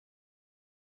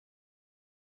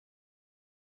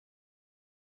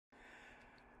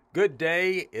Good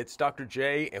day, it's Dr.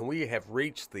 J, and we have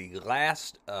reached the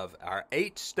last of our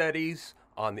 8 studies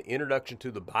on the introduction to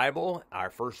the Bible, our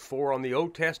first 4 on the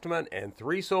Old Testament, and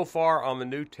 3 so far on the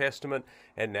New Testament,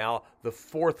 and now the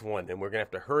 4th one, and we're going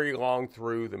to have to hurry along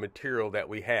through the material that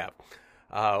we have.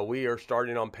 We are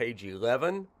starting on page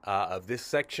 11 of this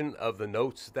section of the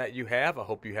notes that you have. I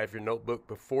hope you have your notebook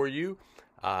before you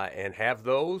and have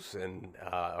those and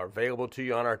are available to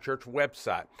you on our church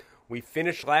website. We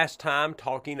finished last time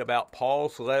talking about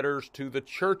Paul's letters to the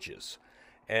churches,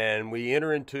 and we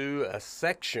enter into a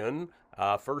section,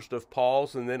 first of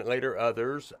Paul's and then later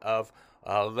others, of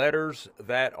letters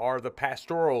that are the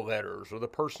pastoral letters or the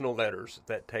personal letters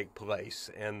that take place.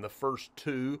 And the first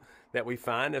 2 that we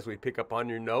find as we pick up on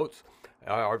your notes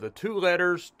are the 2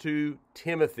 letters to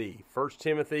Timothy, 1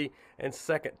 Timothy and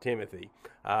 2 Timothy.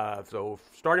 So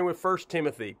starting with 1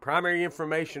 Timothy, primary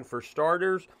information for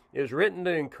starters is written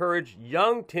to encourage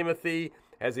young Timothy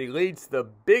as he leads the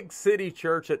big city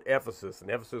church at Ephesus.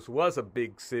 And Ephesus was a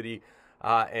big city,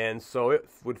 and so it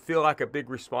would feel like a big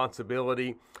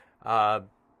responsibility.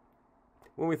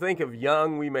 When we think of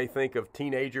young, we may think of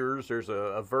teenagers. There's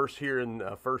a verse here in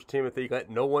 1 Timothy, let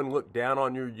no one look down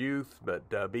on your youth,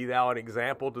 but be thou an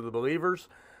example to the believers.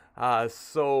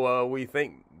 So we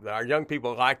think our young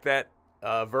people like that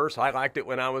verse. I liked it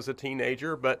when I was a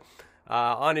teenager, but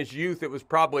on his youth, it was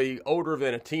probably older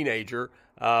than a teenager,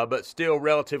 but still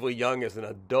relatively young as an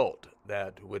adult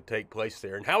that would take place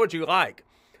there. And how would you like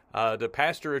to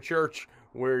pastor a church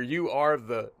where you are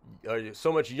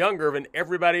so much younger than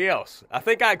everybody else? I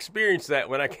think I experienced that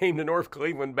when I came to North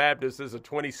Cleveland Baptist as a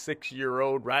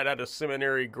 26-year-old, right out of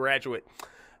seminary graduate,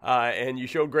 and you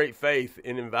showed great faith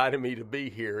in inviting me to be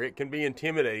here. It can be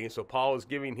intimidating, so Paul is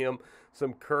giving him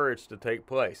some courage to take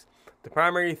place. The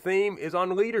primary theme is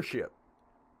on leadership.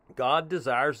 God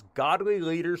desires godly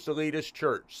leaders to lead his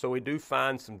church, so we do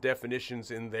find some definitions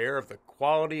in there of the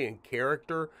quality and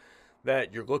character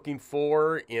that you're looking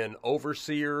for in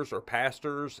overseers or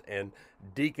pastors and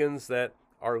deacons that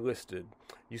are listed.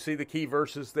 You see the key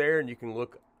verses there, and you can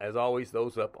look, as always,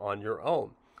 those up on your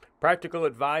own. Practical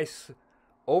advice,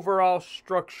 overall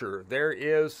structure. There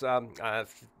is,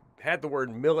 I've had the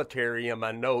word military in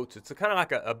my notes. It's kind of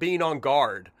like a being on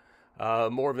guard,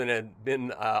 more than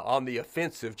been on the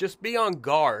offensive. Just be on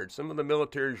guard. Some of the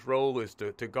military's role is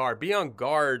to guard. Be on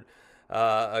guard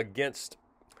against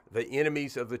the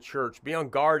enemies of the church. Be on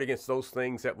guard against those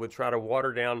things that would try to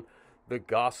water down the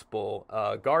gospel.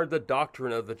 Guard the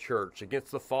doctrine of the church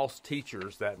against the false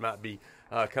teachers that might be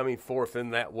coming forth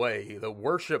in that way. The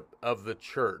worship of the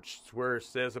church, where it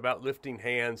says about lifting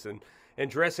hands and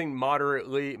dressing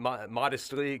modestly.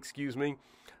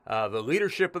 The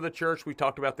leadership of the church, we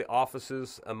talked about the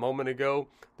offices a moment ago.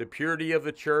 The purity of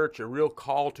the church, a real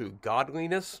call to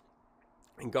godliness,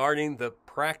 and guarding the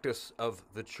practice of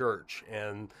the church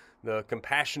and the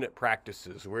compassionate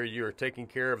practices where you're taking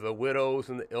care of the widows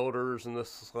and the elders and the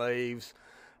slaves.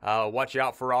 Watch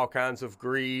out for all kinds of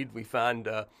greed. We find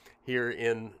here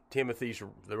in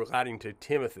the writing to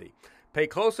Timothy. Pay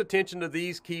close attention to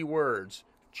these key words: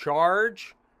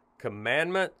 charge,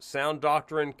 commandment, sound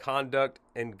doctrine, conduct,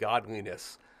 and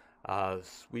godliness.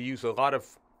 We use a lot of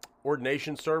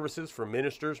ordination services for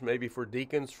ministers, maybe for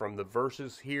deacons, from the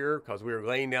verses here, because we are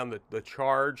laying down the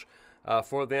charge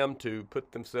for them to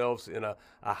put themselves in a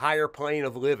higher plane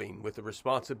of living with the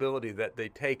responsibility that they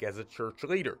take as a church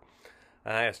leader.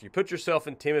 I ask you, put yourself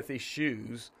in Timothy's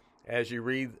shoes as you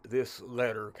read this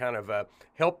letter. Kind of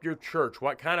help your church.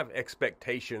 What kind of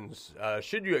expectations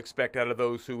should you expect out of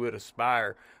those who would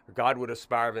aspire, or God would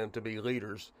aspire them to be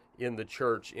leaders in the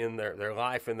church, in their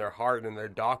life, in their heart, in their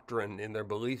doctrine, in their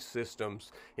belief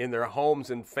systems, in their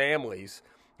homes and families,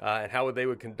 and how they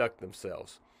would conduct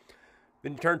themselves.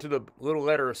 Then turn to the little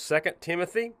letter of 2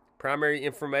 Timothy, primary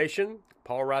information.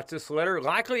 Paul writes this letter,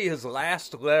 likely his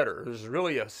last letter. There's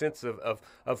really a sense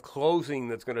of closing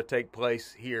that's going to take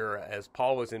place here as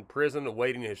Paul is in prison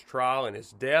awaiting his trial and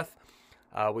his death.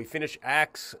 We finish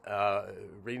Acts,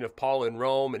 reading of Paul in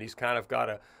Rome, and he's kind of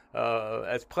got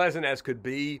as pleasant as could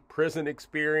be prison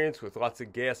experience with lots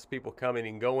of guests, people coming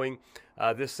and going.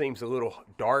 This seems a little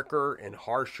darker and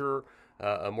harsher,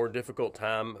 a more difficult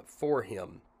time for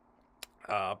him.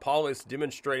 Paul is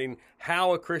demonstrating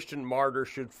how a Christian martyr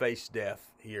should face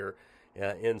death here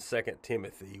in 2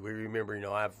 Timothy. We remember,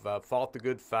 I've fought the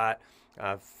good fight,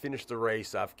 I've finished the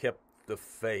race, I've kept the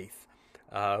faith.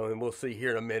 And we'll see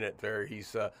here in a minute there,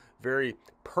 he's very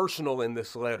personal in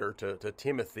this letter to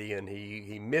Timothy, and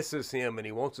he misses him, and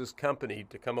he wants his company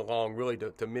to come along really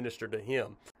to minister to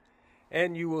him.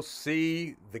 And you will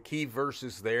see the key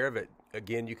verses there that,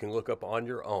 again, you can look up on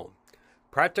your own.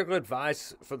 Practical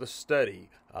advice for the study.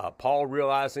 Paul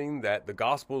realizing that the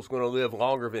gospel is going to live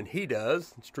longer than he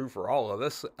does. It's true for all of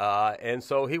us. And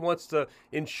so he wants to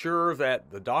ensure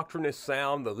that the doctrine is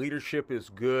sound, the leadership is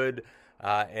good.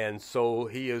 And so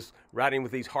he is writing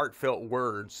with these heartfelt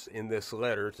words in this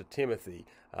letter to Timothy,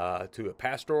 to a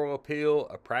pastoral appeal,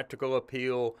 a practical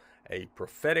appeal, a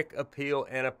prophetic appeal,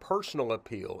 and a personal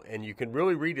appeal. And you can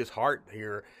really read his heart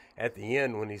here at the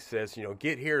end when he says,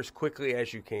 get here as quickly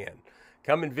as you can.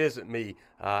 Come and visit me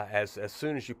as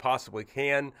soon as you possibly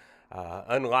can.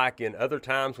 Unlike in other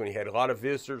times when he had a lot of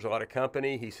visitors, a lot of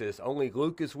company, he says, only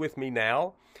Luke is with me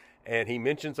now. And he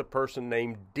mentions a person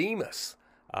named Demas.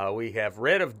 We have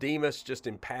read of Demas just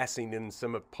in passing in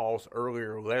some of Paul's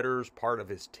earlier letters, part of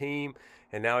his team.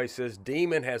 And now he says,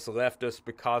 Demas has left us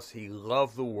because he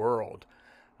loved the world.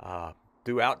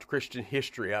 Throughout Christian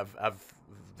history, I've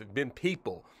been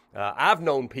people, I've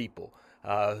known people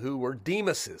who were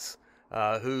Demases,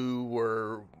 who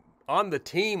were on the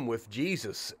team with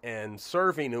Jesus and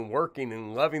serving and working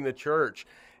and loving the church,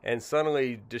 and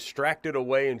suddenly distracted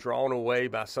away and drawn away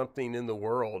by something in the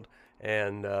world.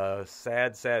 And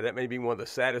sad, that may be one of the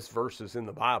saddest verses in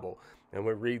the Bible. And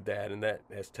we read that, and that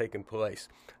has taken place.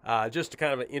 Just a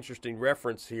kind of an interesting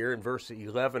reference here in verse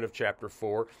 11 of chapter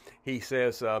 4. He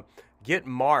says, get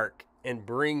Mark and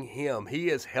bring him. He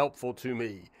is helpful to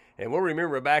me. And we'll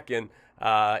remember back in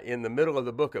the middle of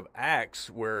the book of Acts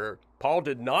where Paul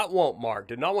did not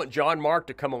want John Mark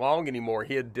to come along anymore.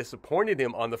 He had disappointed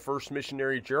him on the first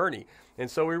missionary journey. And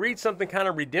so we read something kind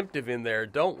of redemptive in there,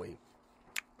 don't we?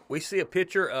 We see a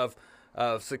picture of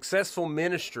successful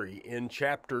ministry in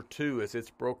chapter 2 as it's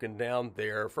broken down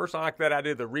there. First, I like that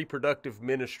idea of the reproductive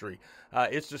ministry.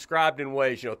 It's described in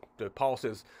ways, Paul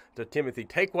says to Timothy,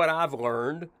 take what I've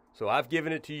learned, so I've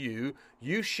given it to you.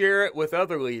 You share it with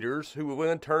other leaders who will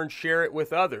in turn share it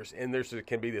with others. And there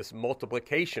can be this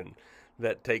multiplication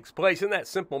that takes place. In that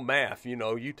simple math,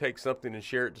 you take something and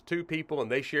share it to 2 people, and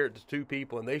they share it to 2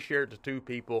 people, and they share it to 2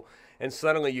 people, and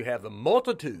suddenly you have the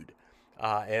multitude.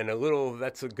 And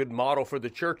that's a good model for the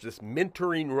church, this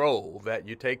mentoring role that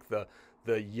you take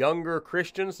the younger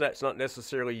Christians, that's not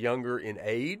necessarily younger in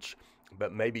age,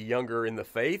 but maybe younger in the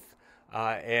faith,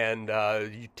 and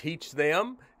you teach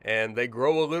them, and they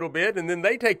grow a little bit, and then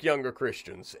they take younger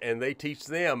Christians, and they teach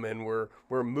them, and we're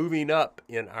moving up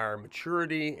in our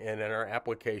maturity and in our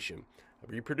application.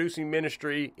 Reproducing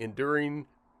ministry, enduring,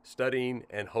 studying,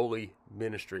 and holy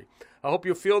ministry. I hope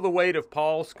you'll feel the weight of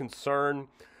Paul's concern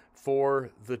for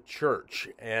the church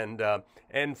and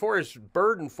for his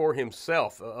burden for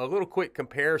himself. A little quick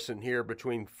comparison here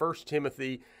between 1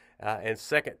 Timothy and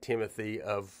 2 Timothy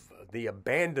of the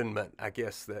abandonment, I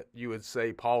guess, that you would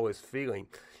say Paul is feeling.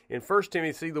 In 1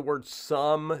 Timothy, see the word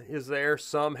some is there.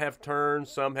 Some have turned,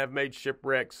 some have made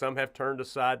shipwreck, some have turned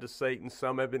aside to Satan,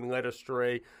 some have been led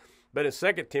astray. But in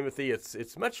 2 Timothy,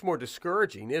 it's much more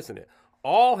discouraging, isn't it?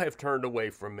 All have turned away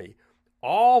from me,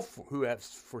 all who have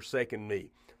forsaken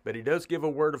me. But he does give a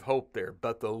word of hope there.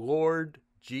 But the Lord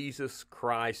Jesus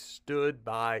Christ stood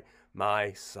by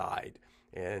my side.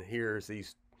 And here's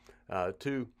these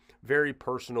 2 very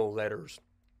personal letters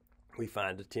we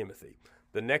find to Timothy.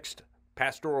 The next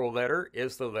pastoral letter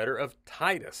is the letter of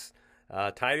Titus.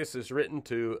 Titus is written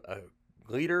to a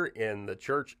leader in the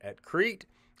church at Crete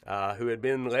who had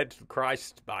been led to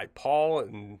Christ by Paul,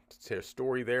 and there's a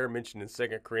story there mentioned in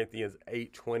 2 Corinthians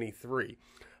 8:23.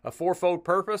 A fourfold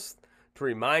purpose: to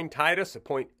remind Titus,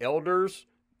 appoint elders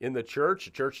in the church.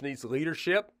 The church needs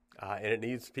leadership, and it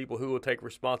needs people who will take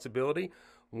responsibility.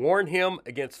 Warn him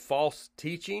against false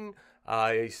teaching.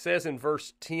 He says in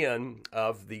verse 10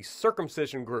 of the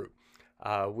circumcision group.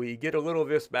 We get a little of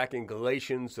this back in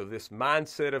Galatians, of this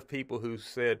mindset of people who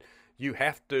said, you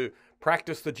have to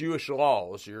practice the Jewish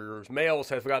laws. Your males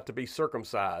have got to be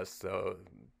circumcised.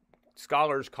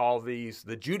 Scholars call these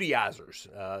the Judaizers.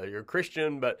 You're a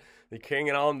Christian, but you're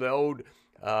hanging on the old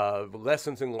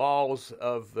lessons and laws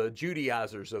of the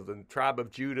Judaizers, of the tribe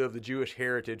of Judah, of the Jewish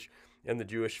heritage and the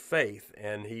Jewish faith.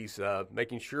 And he's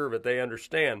making sure that they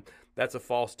understand that's a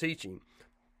false teaching.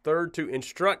 Third, to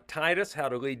instruct Titus how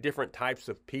to lead different types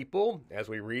of people, as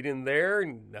we read in there.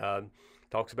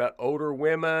 Talks about older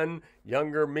women,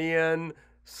 younger men,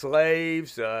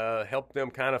 slaves, help them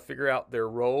kind of figure out their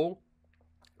role.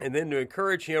 And then to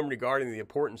encourage him regarding the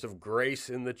importance of grace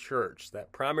in the church.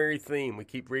 That primary theme we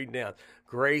keep reading down.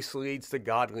 Grace leads to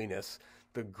godliness.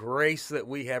 The grace that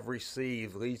we have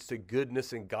received leads to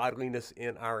goodness and godliness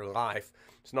in our life.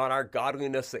 It's not our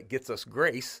godliness that gets us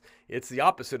grace. It's the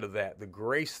opposite of that. The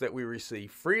grace that we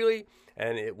receive freely,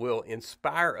 and it will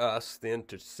inspire us then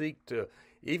to seek to,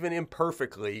 even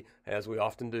imperfectly, as we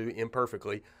often do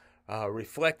imperfectly,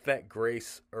 reflect that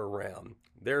grace around.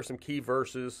 There are some key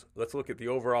verses. Let's look at the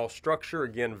overall structure.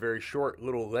 Again, very short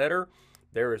little letter.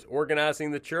 There is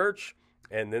organizing the church,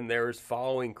 and then there is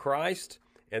following Christ.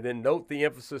 And then note the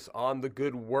emphasis on the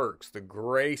good works, the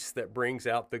grace that brings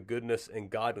out the goodness and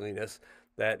godliness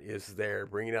that is there,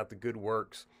 bringing out the good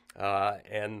works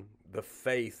and the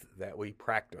faith that we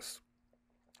practice.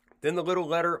 Then the little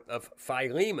letter of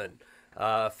Philemon.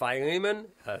 Philemon,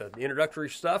 the introductory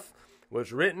stuff,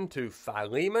 was written to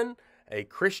Philemon, a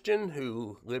Christian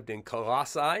who lived in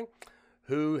Colossae,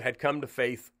 who had come to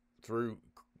faith to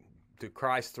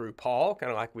Christ through Paul,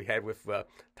 kind of like we had with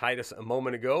Titus a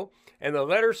moment ago. And the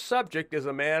letter's subject is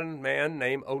a man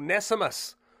named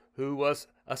Onesimus, who was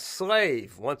a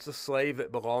slave, once a slave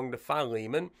that belonged to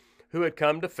Philemon, who had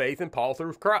come to faith in Paul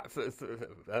through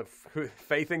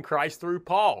faith in Christ through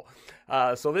Paul.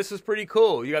 So this is pretty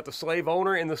cool. You got the slave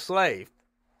owner and the slave,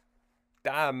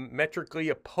 diametrically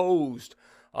opposed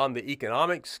on the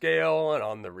economic scale and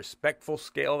on the respectful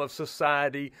scale of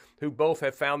society, who both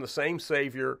have found the same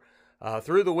Savior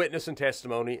through the witness and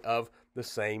testimony of the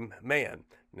same man.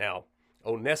 Now,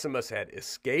 Onesimus had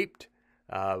escaped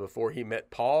before he met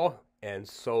Paul, and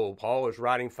so Paul is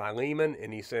writing Philemon,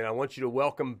 and he's saying, I want you to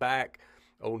welcome back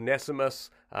Onesimus.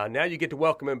 Now you get to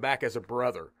welcome him back as a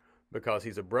brother, because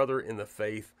he's a brother in the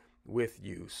faith with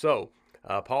you. So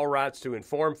Paul writes to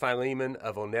inform Philemon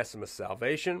of Onesimus'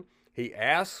 salvation. He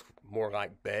asks, more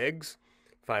like begs,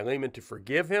 Philemon to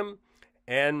forgive him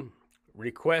and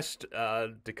request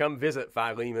to come visit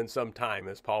Philemon sometime,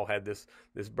 as Paul had this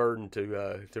burden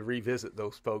to revisit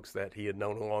those folks that he had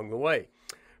known along the way.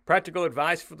 Practical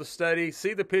advice for the study: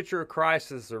 see the picture of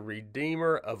Christ as the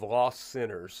Redeemer of lost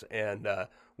sinners. And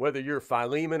whether you're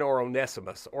Philemon or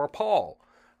Onesimus or Paul,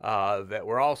 that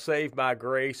we're all saved by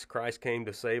grace. Christ came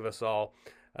to save us all.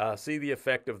 See the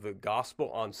effect of the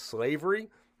gospel on slavery.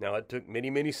 Now, it took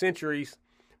many, many centuries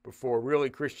before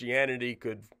really Christianity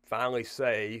could finally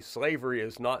say slavery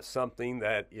is not something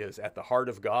that is at the heart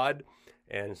of God,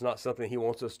 and it's not something he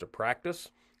wants us to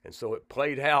practice. And so it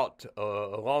played out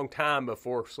a long time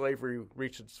before slavery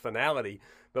reached its finality.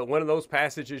 But one of those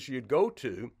passages you'd go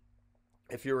to,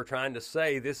 if you were trying to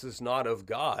say this is not of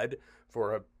God,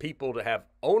 for a people to have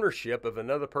ownership of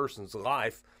another person's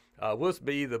life, would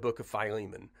be the book of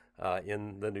Philemon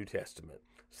in the New Testament.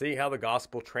 See how the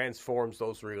gospel transforms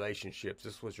those relationships.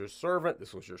 This was your servant,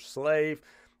 this was your slave,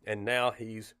 and now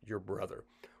he's your brother.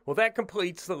 Well, that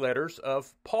completes the letters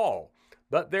of Paul.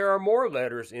 But there are more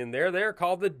letters in there. They're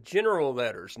called the general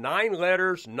letters. 9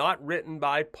 letters not written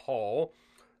by Paul,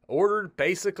 ordered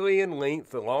basically in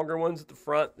length. The longer ones at the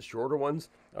front, the shorter ones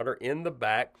that are in the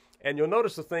back. And you'll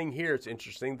notice the thing here, it's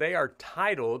interesting. They are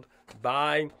titled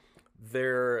by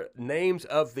their names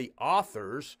of the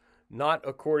authors, not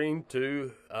according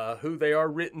to who they are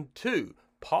written to.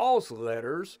 Paul's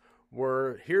letters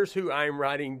were, here's who I'm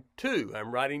writing to.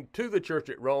 I'm writing to the church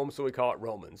at Rome, so we call it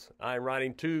Romans. I'm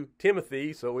writing to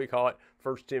Timothy, so we call it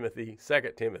 1 Timothy, 2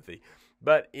 Timothy.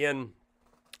 But in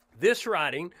this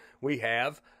writing, we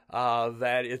have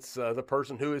that it's the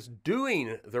person who is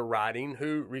doing the writing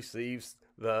who receives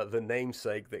the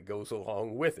namesake that goes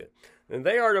along with it. And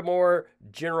they are to more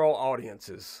general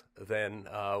audiences than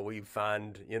we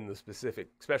find in the specific,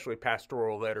 especially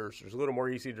pastoral letters. There's a little more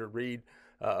easy to read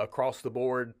across the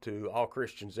board to all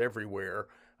Christians everywhere,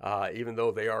 even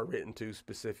though they are written to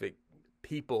specific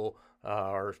people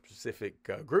or specific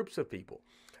groups of people.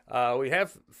 We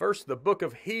have first the book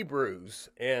of Hebrews,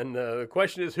 and the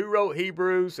question is, who wrote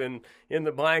Hebrews? And in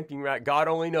the blank you can write, God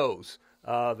only knows.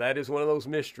 That is one of those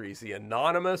mysteries, the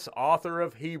anonymous author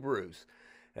of Hebrews.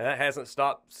 And that hasn't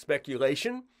stopped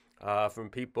speculation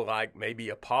from people like maybe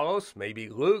Apollos, maybe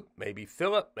Luke, maybe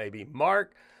Philip, maybe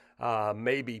Mark.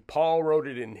 Maybe Paul wrote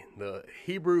it in the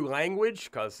Hebrew language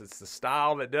because it's the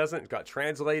style that doesn't. It got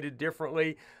translated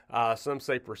differently. Some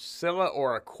say Priscilla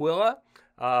or Aquila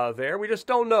there. We just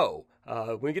don't know.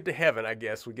 When we get to heaven, I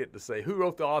guess, we get to say who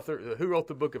wrote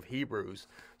the book of Hebrews.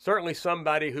 Certainly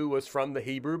somebody who was from the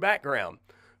Hebrew background,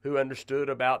 who understood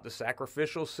about the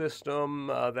sacrificial system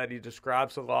that he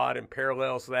describes a lot and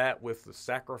parallels that with the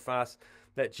sacrifice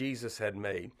that Jesus had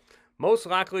made. Most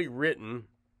likely written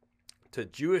to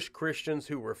Jewish Christians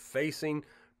who were facing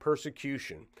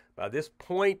persecution. By this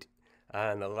point,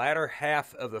 in the latter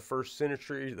half of the first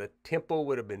century, the temple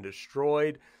would have been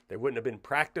destroyed. They wouldn't have been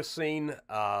practicing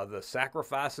the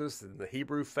sacrifices and the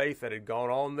Hebrew faith that had gone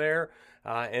on there.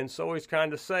 And so he's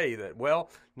trying to say that, well,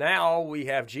 now we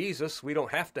have Jesus. We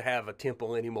don't have to have a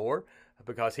temple anymore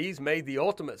because he's made the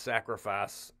ultimate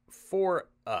sacrifice for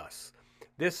us.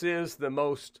 This is the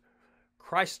most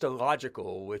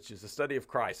Christological, which is the study of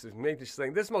Christ. It makes this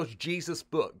thing, this most Jesus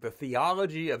book, the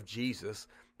theology of Jesus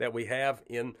that we have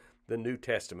in the New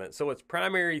Testament. So its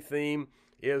primary theme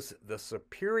is the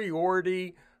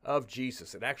superiority of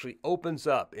Jesus. It actually opens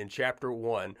up in chapter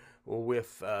 1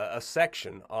 with a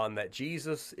section on that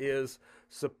Jesus is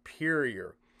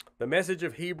superior. The message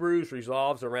of Hebrews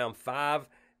revolves around 5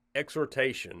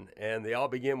 exhortation, and they all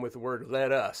begin with the word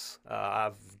let us.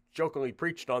 I've jokingly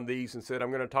preached on these and said I'm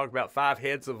going to talk about 5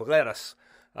 heads of lettuce,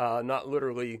 not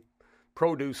literally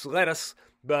produce lettuce,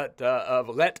 but of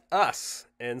let us.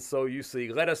 And so you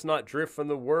see, let us not drift from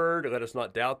the word, let us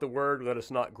not doubt the word, let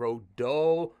us not grow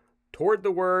dull toward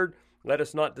the word, let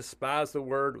us not despise the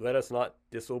word, let us not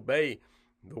disobey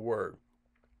the word.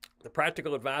 The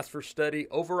practical advice for study,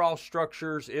 overall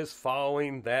structures, is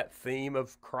following that theme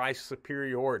of Christ's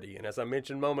superiority. And as I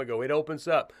mentioned a moment ago, it opens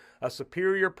up a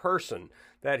superior person,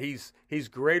 that he's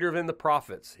greater than the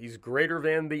prophets. He's greater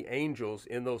than the angels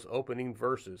in those opening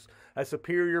verses. A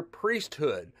superior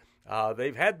priesthood.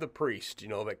 They've had the priest,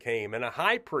 that came, and a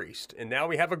high priest. And now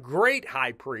we have a great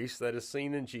high priest that is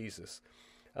seen in Jesus.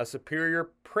 A superior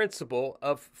principle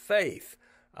of faith.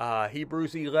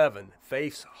 Hebrews 11,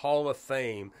 faith's hall of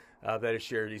fame. That is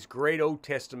shared, these great Old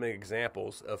Testament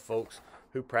examples of folks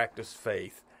who practice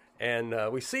faith. And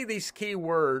we see these key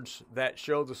words that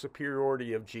show the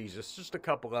superiority of Jesus, just a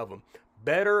couple of them.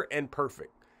 Better and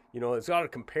perfect. There's a lot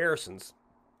of comparisons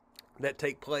that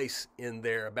take place in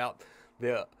there about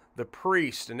the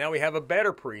priest. And now we have a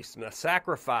better priest and a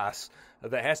sacrifice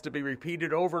that has to be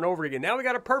repeated over and over again. Now we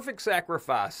got a perfect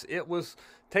sacrifice. It was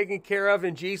taken care of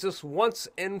in Jesus once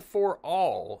and for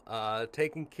all,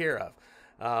 taken care of.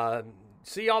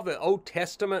 See all the Old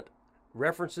Testament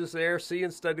references there. See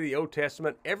and study the Old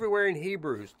Testament everywhere in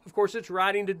Hebrews. Of course, it's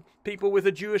writing to people with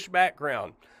a Jewish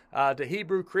background. To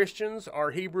Hebrew Christians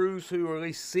or Hebrews who are at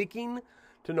least seeking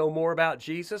to know more about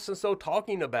Jesus. And so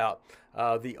talking about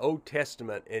the Old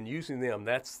Testament and using them,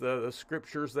 that's the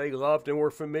scriptures they loved and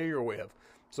were familiar with.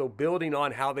 So building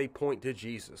on how they point to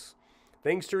Jesus.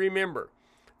 Things to remember.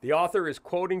 The author is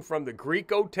quoting from the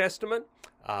Greek Old Testament,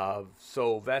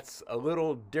 so that's a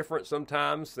little different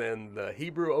sometimes than the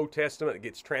Hebrew Old Testament. It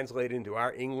gets translated into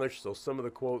our English, so some of the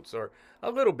quotes are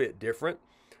a little bit different.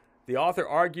 The author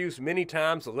argues many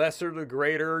times lesser to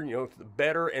greater, the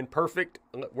better and perfect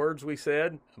words we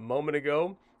said a moment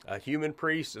ago. A human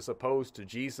priest as opposed to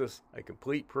Jesus, a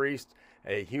complete priest,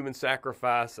 a human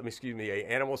sacrifice, an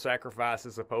animal sacrifice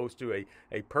as opposed to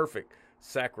a perfect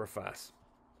sacrifice.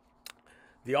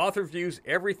 The author views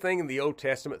everything in the Old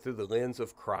Testament through the lens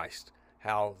of Christ,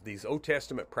 how these Old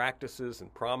Testament practices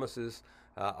and promises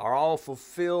are all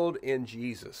fulfilled in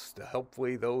Jesus.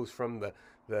 Hopefully those from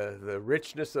the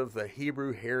richness of the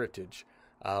Hebrew heritage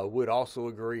would also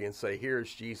agree and say,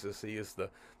 here's Jesus. He is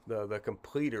the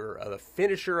completer, the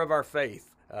finisher of our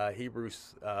faith,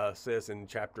 Hebrews says in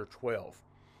chapter 12.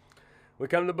 We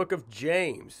come to the book of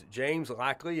James. James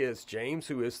likely is James,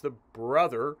 who is the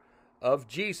brother of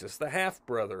Jesus, the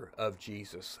half-brother of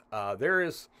Jesus. There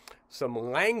is some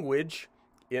language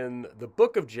in the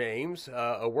book of James,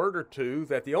 a word or two,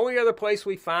 that the only other place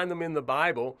we find them in the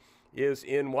Bible is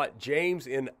in what James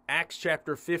in Acts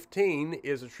chapter 15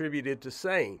 is attributed to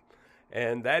saying.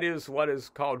 And that is what is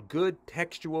called good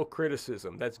textual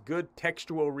criticism. That's good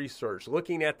textual research,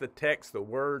 looking at the text, the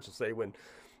words, and say when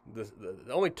the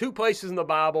only 2 places in the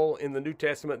Bible, in the New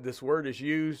Testament, this word is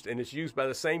used, and it's used by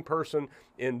the same person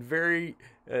in very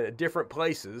different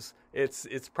places.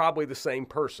 It's probably the same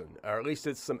person, or at least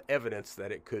it's some evidence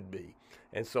that it could be.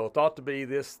 And so thought to be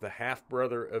this, the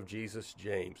half-brother of Jesus,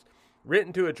 James.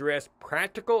 Written to address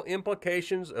practical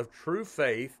implications of true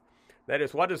faith. That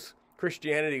is, what does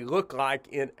Christianity look like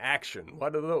in action?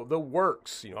 What are the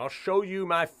works? I'll show you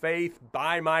my faith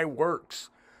by my works.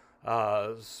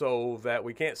 So that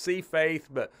we can't see faith,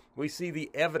 but we see the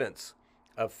evidence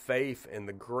of faith and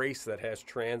the grace that has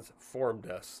transformed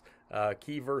us.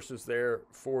 Key verses there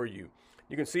for you.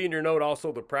 You can see in your note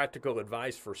also the practical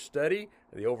advice for study,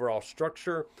 the overall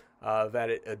structure that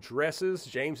it addresses.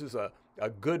 James is a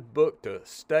good book to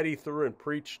study through and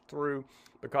preach through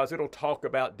because it'll talk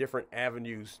about different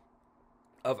avenues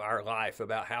of our life,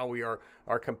 about how we are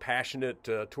compassionate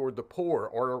toward the poor,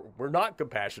 or we're not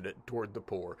compassionate toward the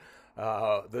poor.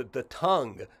 The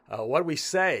tongue, what do we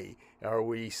say? Are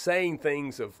we saying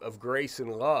things of grace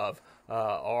and love?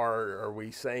 Or are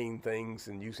we saying things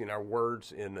and using our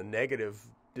words in a negative,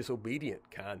 disobedient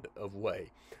kind of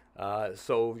way?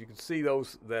 So you can see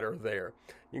those that are there.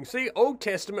 You can see Old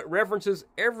Testament references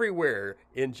everywhere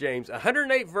in James.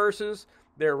 108 verses.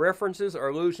 Their references or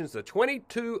allusions to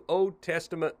 22 Old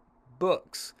Testament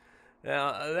books.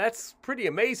 Now, that's pretty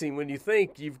amazing when you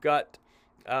think you've got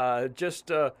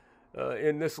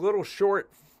in this little short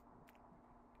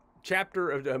chapter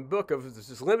of the book of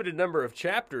this limited number of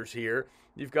chapters here,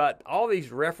 you've got all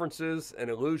these references and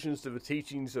allusions to the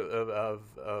teachings of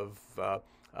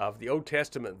the Old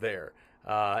Testament there.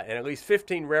 And at least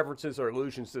 15 references or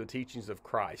allusions to the teachings of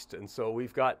Christ. And so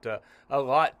we've got a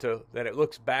lot that it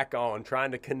looks back on,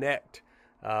 trying to connect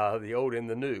the old and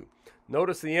the new.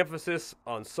 Notice the emphasis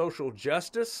on social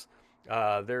justice.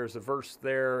 There's a verse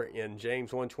there in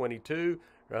James 1:22.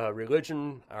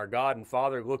 Religion, our God and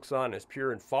Father looks on as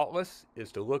pure and faultless,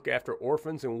 is to look after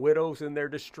orphans and widows in their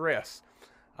distress.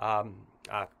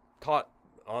 I taught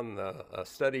on a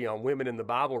study on women in the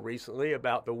Bible recently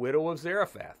about the widow of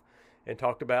Zarephath, and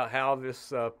talked about how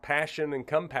this passion and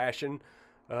compassion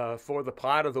for the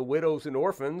plight of the widows and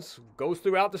orphans goes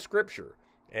throughout the Scripture.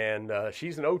 And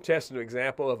she's an Old Testament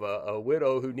example of a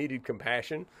widow who needed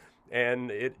compassion,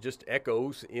 and it just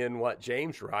echoes in what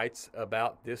James writes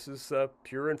about this is a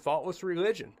pure and faultless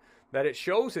religion, that it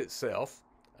shows itself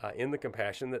in the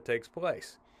compassion that takes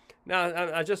place.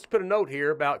 Now, I just put a note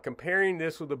here about comparing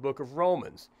this with the book of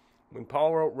Romans. When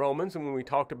Paul wrote Romans, and when we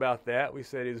talked about that, we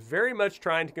said he's very much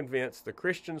trying to convince the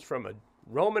Christians from a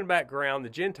Roman background, the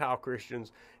Gentile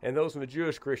Christians, and those of the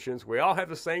Jewish Christians, we all have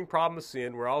the same problem of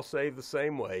sin. We're all saved the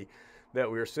same way,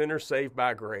 that we are sinners saved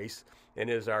by grace, and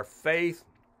it is our faith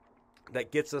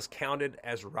that gets us counted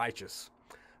as righteous.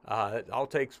 It all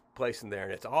takes place in there,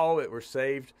 and it's all that we're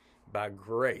saved by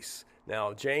grace.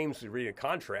 Now, James, we read a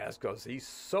contrast because he's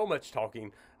so much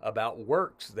talking about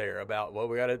works there, about, well,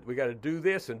 we got to do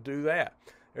this and do that.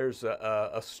 There's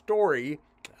a story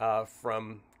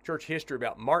from church history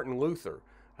about Martin Luther,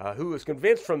 who was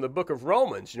convinced from the book of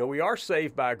Romans, we are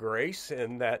saved by grace,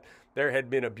 and that there had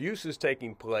been abuses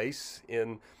taking place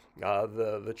in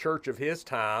the church of his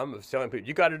time, of telling people,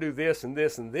 you got to do this and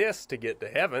this and this to get to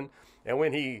heaven. And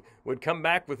when he would come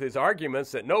back with his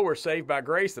arguments that, no, we're saved by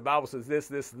grace, the Bible says this,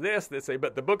 this, this, they say,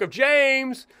 but the book of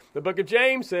James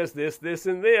says this, this,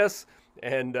 and this.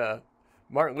 And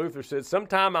Martin Luther said,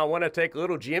 sometime I want to take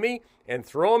little Jimmy and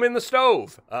throw him in the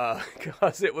stove,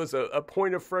 because it was a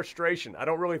point of frustration. I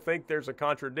don't really think there's a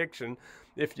contradiction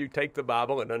if you take the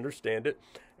Bible and understand it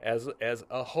as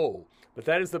a whole. But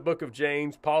that is the book of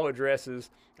James. Paul addresses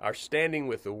our standing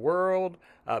with the world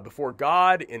before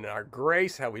God in our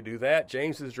grace, how we do that.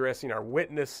 James is addressing our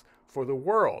witness for the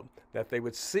world, that they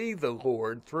would see the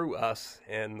Lord through us,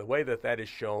 and the way that is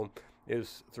shown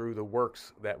is through the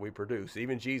works that we produce.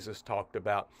 Even Jesus talked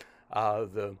about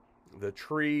the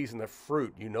trees and the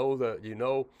fruit. You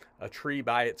know a tree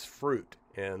by its fruit,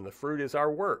 and the fruit is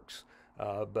our works.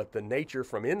 But the nature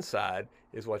from inside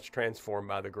is what's transformed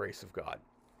by the grace of God.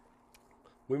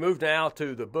 We move now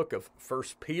to the book of 1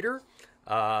 Peter,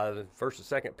 1st and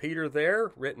 2nd Peter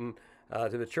there, written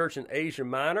to the church in Asia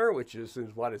Minor, which is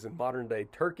what is in modern-day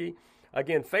Turkey.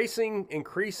 Again, facing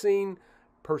increasing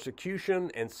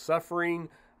persecution and suffering.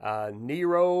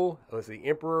 Nero was the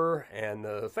emperor, and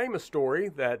the famous story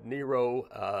that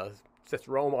Nero sets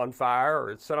Rome on fire,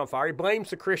 or it's set on fire. He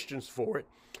blames the Christians for it.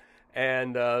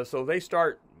 And so they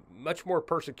start, much more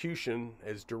persecution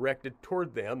is directed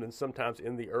toward them than sometimes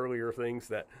in the earlier things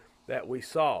that we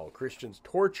saw. Christians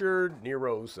tortured,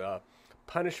 Nero's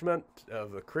punishment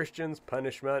of the Christians,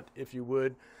 punishment, if you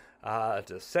would,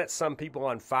 to set some people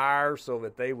on fire so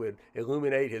that they would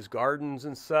illuminate his gardens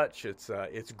and such.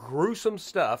 It's gruesome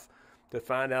stuff to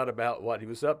find out about what he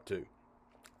was up to.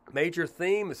 Major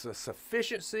theme is the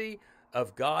sufficiency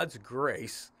of God's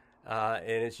grace. And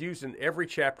it's used in every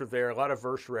chapter there, a lot of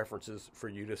verse references for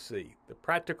you to see. The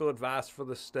practical advice for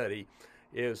the study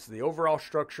is the overall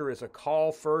structure is a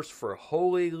call first for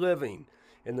holy living.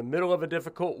 In the middle of a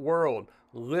difficult world,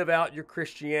 live out your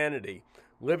Christianity,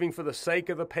 living for the sake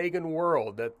of the pagan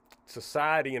world that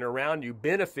society and around you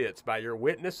benefits by your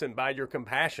witness and by your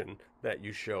compassion that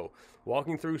you show.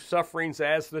 Walking through sufferings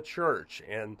as the church,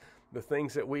 and the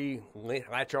things that we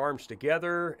latch arms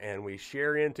together and we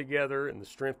share in together, and the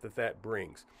strength that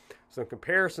brings. Some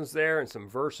comparisons there and some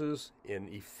verses in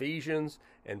Ephesians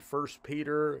and 1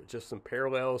 Peter, just some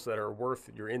parallels that are worth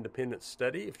your independent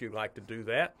study if you'd like to do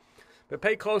that. But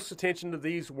pay close attention to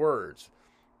these words.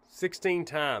 16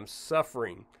 times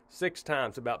suffering, 6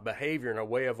 times about behavior and a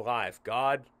way of life.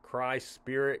 God, Christ,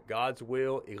 Spirit, God's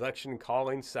will, election,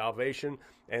 calling, salvation,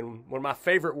 and one of my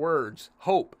favorite words,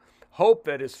 hope. Hope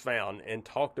that is found and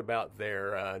talked about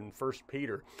there in 1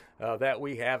 Peter, that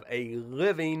we have a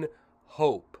living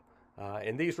hope.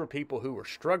 And these were people who were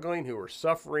struggling, who were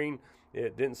suffering.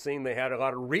 It didn't seem they had a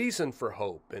lot of reason for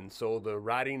hope. And so the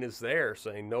writing is there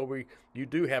saying, no, you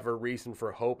do have a reason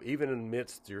for hope, even in the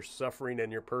midst of your suffering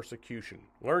and your persecution.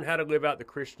 Learn how to live out the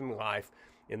Christian life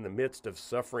in the midst of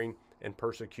suffering and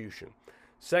persecution.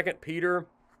 2 Peter,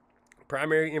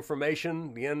 primary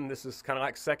information. Again, this is kind of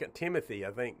like 2 Timothy.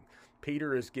 I think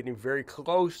Peter is getting very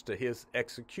close to his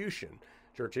execution.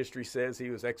 Church history says he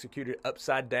was executed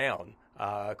upside down,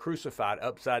 crucified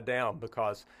upside down,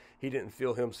 because he didn't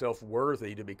feel himself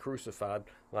worthy to be crucified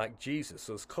like Jesus.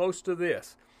 So it's close to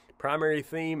this. Primary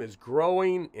theme is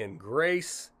growing in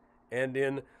grace and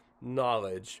in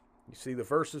knowledge. You see the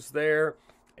verses there,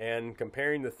 and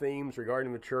comparing the themes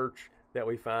regarding the church that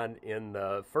we find in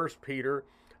 1 Peter.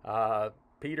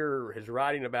 Peter is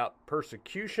writing about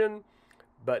persecution,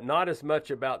 but not as much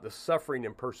about the suffering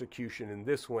and persecution in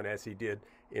this one as he did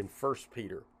in 1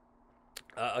 Peter.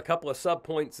 A couple of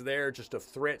subpoints there just of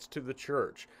threats to the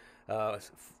church.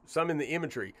 Some in the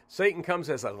imagery. Satan comes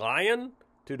as a lion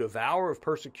to devour of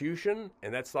persecution,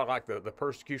 and that's not like the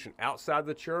persecution outside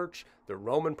the church, the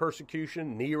Roman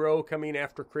persecution, Nero coming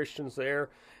after Christians there.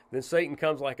 Then Satan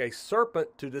comes like a serpent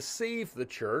to deceive the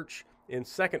church in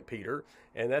 2 Peter,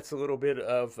 and that's a little bit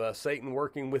of Satan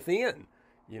working within.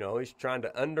 You know, he's trying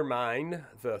to undermine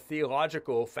the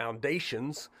theological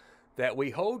foundations that we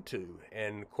hold to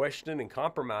and question and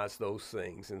compromise those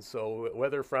things. And so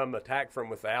whether from attack from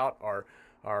without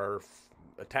or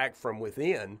attack from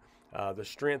within, the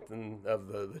strength of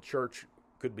the church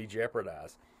could be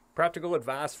jeopardized. Practical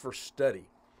advice for study.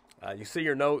 You see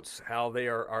your notes, how they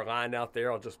are lined out there.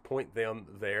 I'll just point them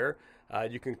there.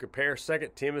 You can compare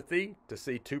 2 Timothy to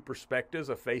see two perspectives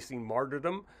of facing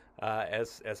martyrdom,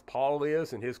 as Paul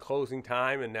is in his closing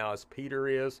time, and now as Peter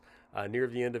is near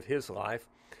the end of his life.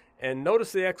 And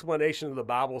notice the explanation of the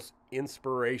Bible's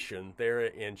inspiration there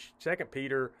in 2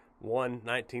 Peter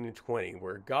 1:19 and 20,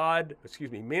 where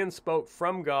men spoke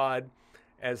from God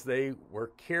as they were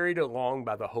carried along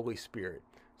by the Holy Spirit.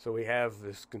 So we have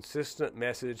this consistent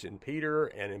message in Peter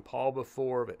and in Paul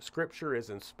before that Scripture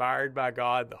is inspired by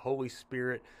God. The Holy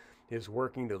Spirit is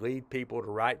working to lead people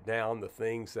to write down the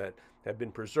things that have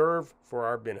been preserved for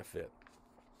our benefit.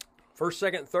 1st,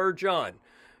 2nd, 3rd John.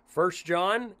 1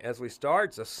 John, as we start,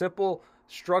 it's a simple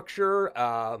structure.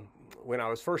 When I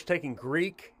was first taking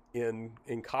Greek in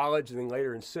college and then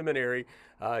later in seminary,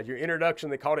 your introduction,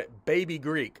 they called it baby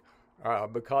Greek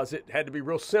because it had to be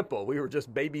real simple. We were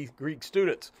just baby Greek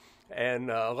students.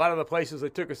 And a lot of the places they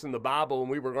took us in the Bible when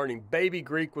we were learning baby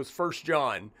Greek was 1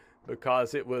 John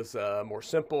because it was more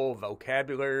simple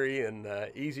vocabulary and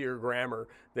easier grammar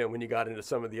than when you got into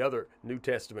some of the other New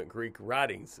Testament Greek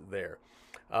writings there.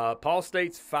 Paul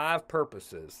states 5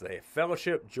 purposes. They have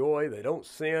fellowship, joy, they don't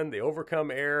sin, they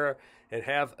overcome error, and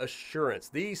have assurance.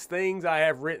 These things I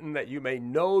have written that you may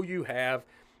know you have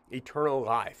eternal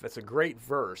life. That's a great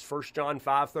verse, 1 John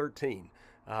 5:13.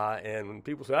 And when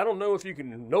people say, I don't know if you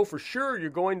can know for sure you're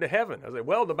going to heaven. I say,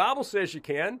 well, the Bible says you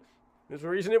can. There's a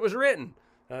reason it was written.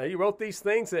 He wrote these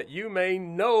things that you may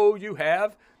know you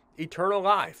have eternal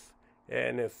life.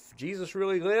 And if Jesus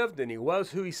really lived and he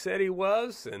was who he said he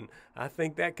was, and I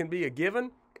think that can be a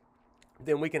given,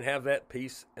 then we can have that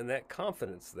peace and that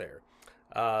confidence there.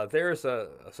 There's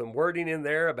some wording in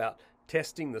there about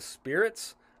testing the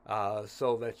spirits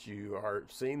so that you are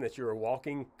seeing that you are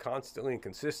walking constantly and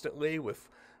consistently with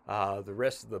the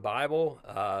rest of the Bible,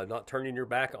 not turning your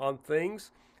back on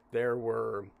things. There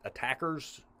were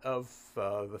attackers of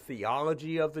the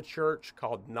theology of the church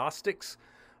called Gnostics.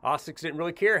 Gnostics didn't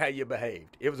really care how you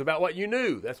behaved. It was about what you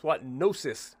knew. That's what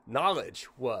gnosis, knowledge,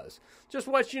 was. Just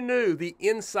what you knew, the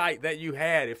insight that you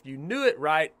had. If you knew it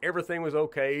right, everything was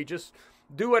okay. Just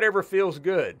do whatever feels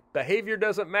good. Behavior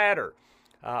doesn't matter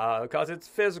because it's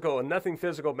physical, and nothing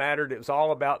physical mattered. It was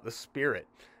all about the spirit.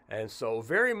 And so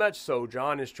very much so,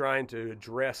 John is trying to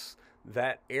address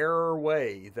that error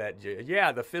way that,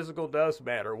 yeah, the physical does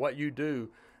matter. What you do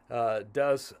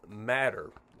does matter.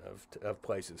 Of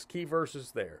places. Key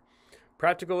verses there.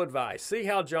 Practical advice. See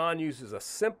how John uses a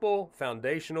simple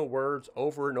foundational words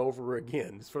over and over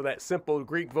again. It's for that simple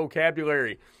Greek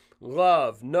vocabulary.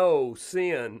 Love, know,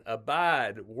 sin,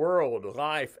 abide, world,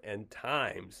 life, and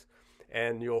times.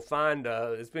 And you'll find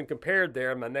it's been compared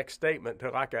there in my next statement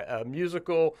to like a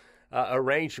musical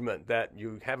arrangement that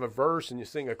you have a verse and you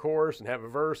sing a chorus and have a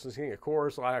verse and sing a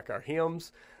chorus like our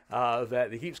hymns.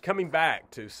 That he keeps coming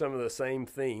back to some of the same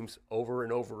themes over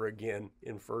and over again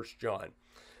in 1 John.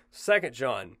 2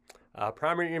 John,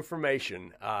 primary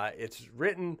information. It's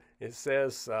written, it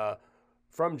says,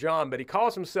 from John, but he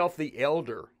calls himself the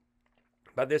elder.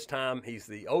 By this time, he's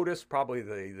the oldest, probably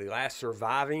the last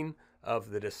surviving of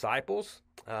the disciples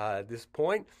at this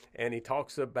point, and he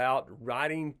talks about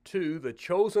writing to the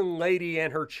chosen lady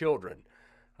and her children.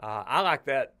 I like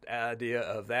that idea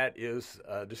of that is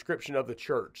a description of the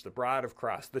church, the bride of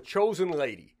Christ, the chosen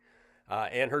lady,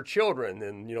 and her children,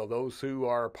 and those who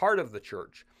are part of the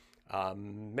church.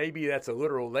 Maybe that's a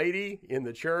literal lady in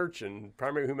the church, and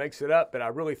primarily who makes it up. But I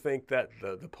really think that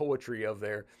the poetry of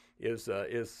there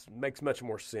makes much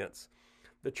more sense.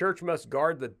 The church must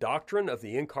guard the doctrine of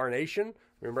the incarnation.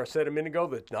 Remember, I said a minute ago,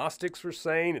 the Gnostics were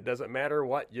saying it doesn't matter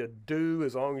what you do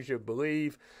as long as you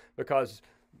believe, because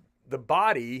the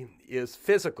body is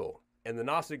physical, and the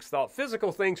Gnostics thought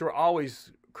physical things were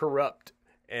always corrupt,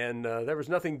 and there was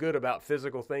nothing good about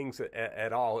physical things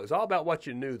at all. It was all about what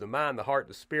you knew, the mind, the heart,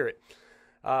 the spirit.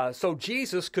 So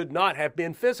Jesus could not have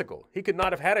been physical. He could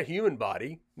not have had a human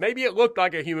body. Maybe it looked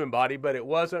like a human body, but it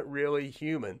wasn't really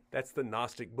human. That's the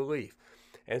Gnostic belief.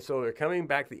 And so they're coming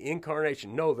back to the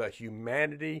incarnation. No, the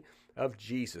humanity of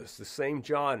Jesus. The same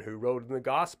John who wrote in the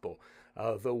gospel,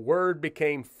 the Word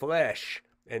became flesh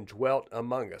and dwelt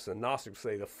among us. And Gnostics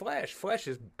say the flesh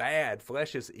is bad,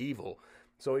 flesh is evil.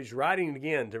 So he's writing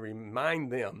again to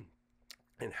remind them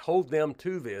and hold them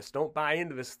to this. Don't buy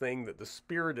into this thing that the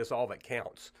spirit is all that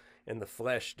counts and the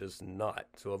flesh does not.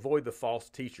 So avoid the false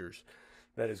teachers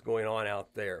that is going on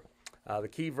out there. The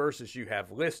key verses you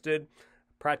have listed,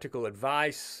 practical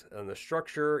advice, and the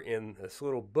structure in this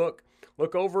little book.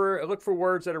 Look for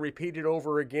words that are repeated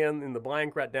over again in the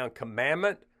blank. Write down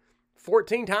commandment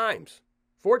 14 times.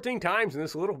 14 times in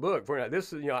this little book.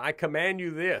 This is, I command you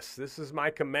this. This is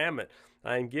my commandment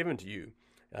I am given to you.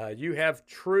 You have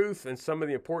truth and some of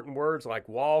the important words like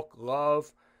walk,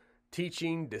 love,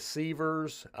 teaching,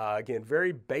 deceivers. Again,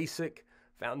 very basic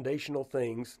foundational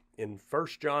things in 1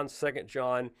 John, 2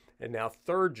 John, and now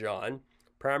 3 John.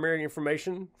 Primary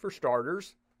information for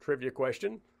starters. Trivia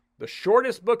question. The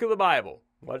shortest book of the Bible.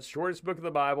 What's the shortest book of the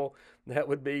Bible? That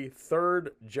would be 3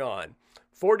 John.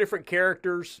 4 different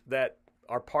characters that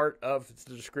are part of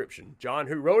the description. John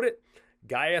who wrote it,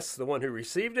 Gaius the one who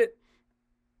received it,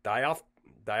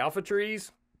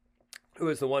 Diophantures who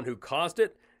is the one who caused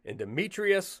it, and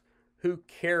Demetrius who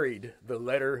carried the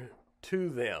letter to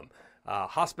them.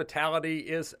 Hospitality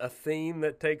is a theme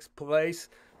that takes place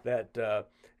that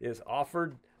is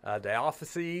offered.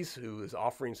 Diophantures, who is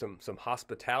offering some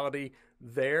hospitality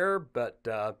there,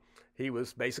 but he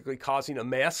was basically causing a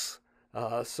mess.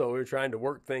 So we're trying to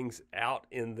work things out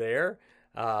in there.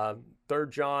 3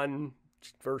 John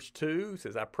verse 2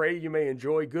 says, I pray you may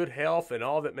enjoy good health and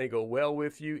all that may go well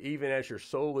with you, even as your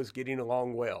soul is getting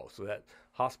along well. So that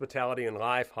hospitality in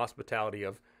life, hospitality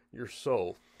of your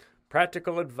soul.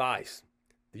 Practical advice.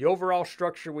 The overall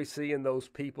structure we see in those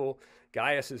people,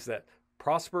 Gaius is that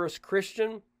prosperous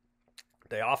Christian,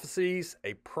 Diophantures,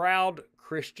 a proud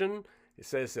Christian. It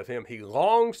says of him, he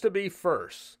longs to be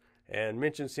first, and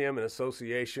mentions him in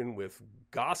association with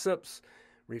gossips,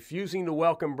 refusing to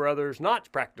welcome brothers, not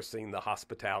practicing the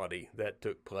hospitality that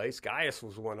took place. Gaius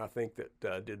was one, I think,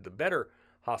 that did the better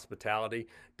hospitality.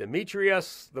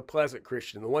 Demetrius, the pleasant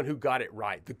Christian, the one who got it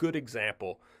right, the good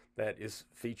example that is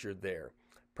featured there.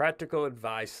 Practical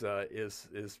advice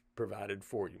is provided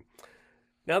for you.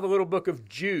 Now the little book of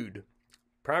Jude.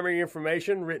 Primary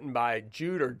information written by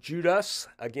Jude or Judas,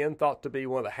 again thought to be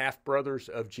one of the half-brothers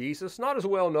of Jesus. Not as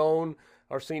well known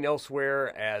or seen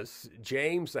elsewhere as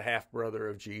James, the half-brother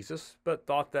of Jesus, but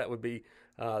thought that would be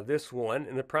this one.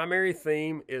 And the primary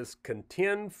theme is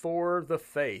contend for the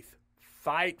faith.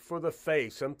 Fight for the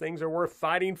faith. Some things are worth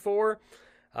fighting for,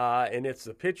 and it's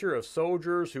a picture of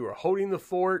soldiers who are holding the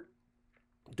fort,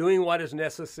 doing what is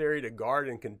necessary to guard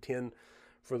and contend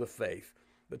for the faith.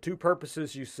 The 2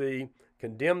 purposes you see: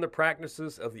 condemn the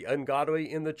practices of the ungodly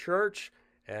in the church,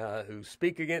 who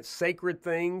speak against sacred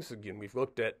things. Again, we've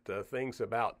looked at things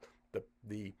about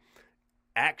the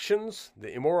actions,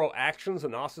 the immoral actions.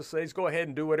 And also says, go ahead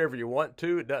and do whatever you want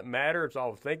to. It doesn't matter. It's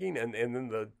all thinking. And then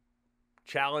the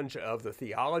challenge of the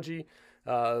theology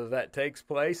that takes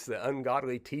place, the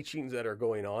ungodly teachings that are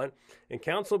going on. And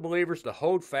counsel believers to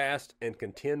hold fast and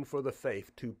contend for the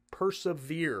faith, to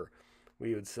persevere,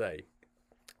 we would say.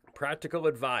 Practical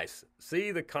advice.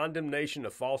 See the condemnation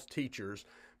of false teachers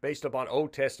based upon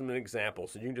Old Testament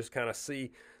examples. And you can just kind of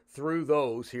see through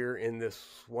those here in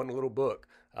this one little book,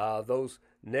 those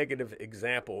negative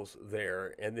examples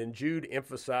there. And then Jude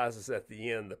emphasizes at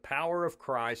the end the power of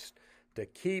Christ to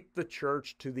keep the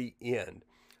church to the end.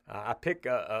 I pick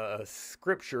a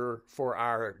scripture for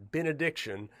our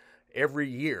benediction every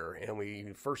year,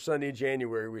 and first Sunday in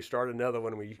January we start another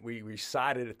one. We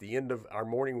recite it at the end of our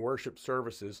morning worship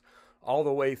services all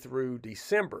the way through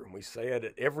December. We say it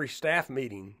at every staff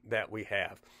meeting that we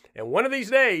have. And one of these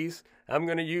days, I'm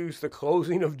going to use the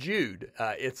closing of Jude.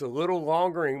 It's a little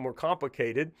longer and more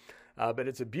complicated, but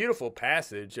it's a beautiful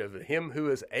passage of him who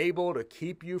is able to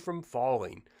keep you from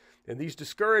falling. And these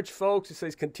discouraged folks, it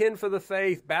says, contend for the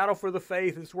faith, battle for the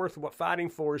faith, it's worth what fighting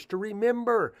for, is to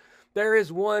remember there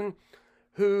is one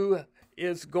who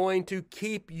is going to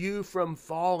keep you from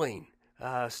falling.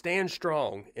 Stand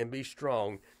strong and be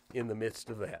strong in the midst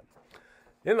of that.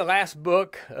 In the last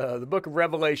book, the book of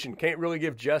Revelation, can't really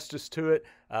give justice to it.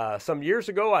 Some years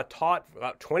ago, I taught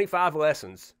about 25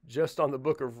 lessons just on the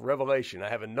book of Revelation. I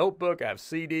have a notebook, I have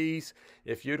CDs.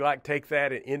 If you'd like to take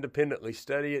that and independently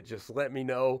study it, just let me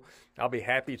know. I'll be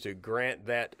happy to grant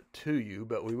that to you,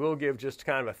 but we will give just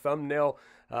kind of a thumbnail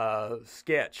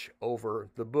sketch over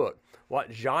the book.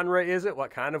 What genre is it? What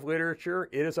kind of literature?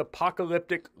 It is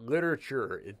apocalyptic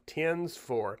literature. It tends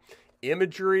for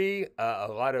imagery, a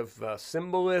lot of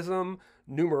symbolism.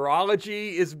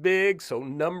 Numerology is big, so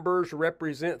numbers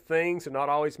represent things. They're not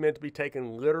always meant to be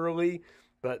taken literally,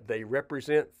 but they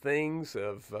represent things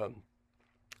of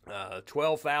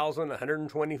 12,000,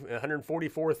 120,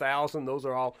 144,000. Those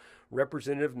are all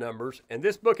representative numbers. And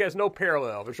this book has no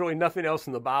parallel. There's really nothing else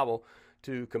in the Bible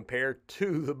to compare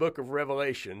to the book of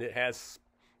Revelation. It has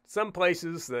some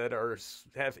places that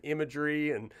have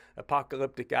imagery and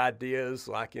apocalyptic ideas,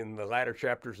 like in the latter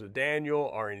chapters of Daniel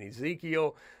or in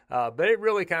Ezekiel, but it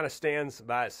really kind of stands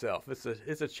by itself.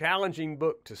 It's a challenging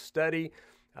book to study.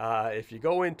 If you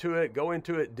go into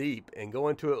it deep and go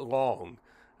into it long,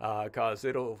 because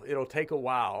it'll take a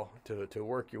while to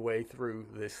work your way through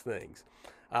these things.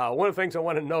 One of the things I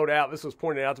want to note out, this was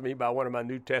pointed out to me by one of my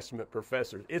New Testament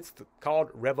professors. It's called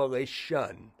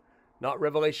Revelation, not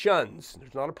Revelations.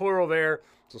 There's not a plural there.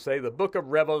 So say the book of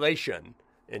Revelation,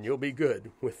 and you'll be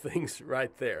good with things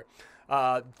right there.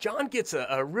 John gets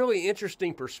a really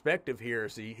interesting perspective here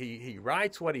as he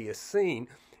writes what he has seen,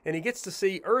 and he gets to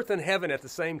see earth and heaven at the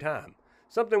same time.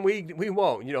 Something we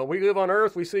won't. You know, we live on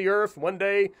earth, we see earth. One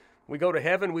day we go to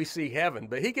heaven, we see heaven.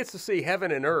 But he gets to see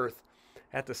heaven and earth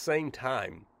at the same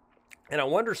time. And I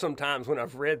wonder sometimes when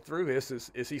I've read through this,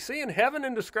 is he seeing heaven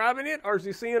and describing it, or is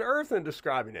he seeing earth and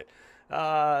describing it?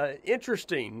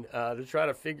 Interesting to try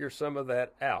to figure some of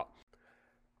that out.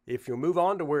 If you'll move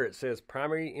on to where it says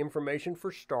primary information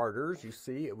for starters, you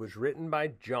see it was written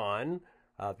by John,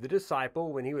 the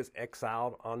disciple, when he was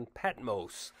exiled on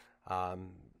Patmos.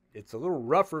 It's a little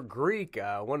rougher Greek.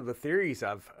 One of the theories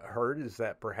I've heard is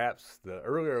that perhaps the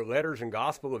earlier letters and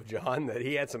Gospel of John, that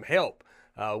he had some help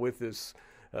with his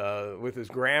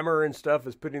grammar and stuff,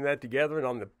 is putting that together. And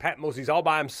on the Patmos, he's all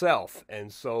by himself.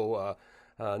 And so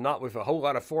not with a whole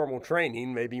lot of formal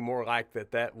training, maybe more like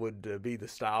that would be the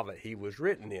style that he was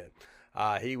written in.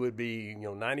 He would be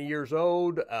 90 years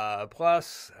old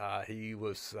plus. He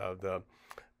was the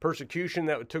persecution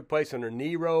that took place under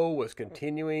Nero was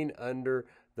continuing under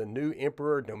the new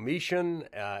emperor Domitian.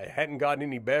 It hadn't gotten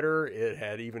any better. It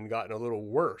had even gotten a little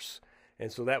worse.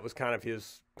 And so that was kind of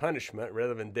his punishment.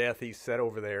 Rather than death, he sat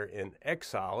over there in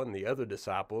exile, and the other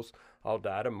disciples all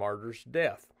died a martyr's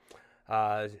death.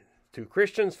 To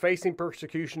Christians facing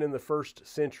persecution in the first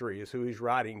century is who he's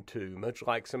writing to, much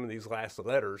like some of these last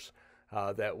letters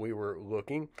that we were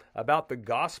looking, about the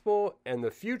gospel and the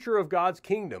future of God's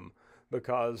kingdom,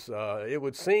 because it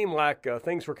would seem like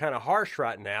things were kind of harsh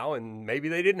right now, and maybe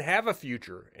they didn't have a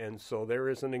future. And so there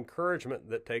is an encouragement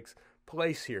that takes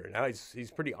place here. Now,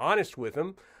 he's pretty honest with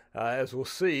them, as we'll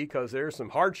see, because there's some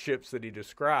hardships that he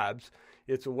describes.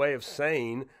 It's a way of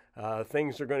saying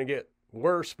things are going to get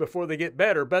worse before they get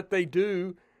better, but they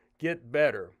do get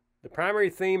better. The primary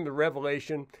theme of the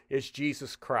Revelation is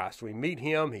Jesus Christ. We meet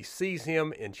him, he sees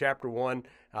him in chapter 1,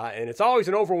 and it's always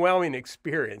an overwhelming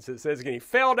experience. It says again, he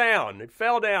fell down,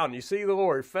 you see the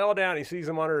Lord, he fell down, he sees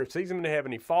him on earth, sees him in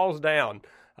heaven, he falls down.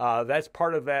 That's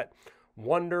part of that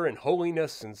wonder and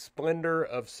holiness and splendor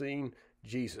of seeing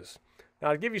Jesus.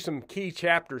 Now, I'll give you some key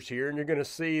chapters here, and you're going to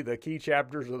see the key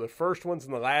chapters are the first ones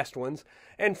and the last ones,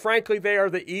 and frankly, they are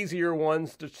the easier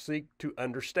ones to seek to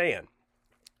understand.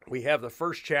 We have the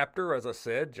first chapter, as I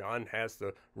said. John has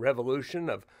the revelation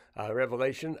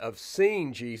of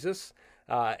seeing Jesus,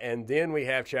 and then we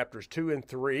have chapters 2 and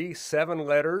 3, 7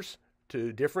 letters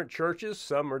to different churches.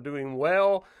 Some are doing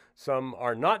well, some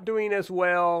are not doing as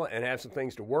well, and have some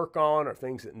things to work on or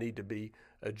things that need to be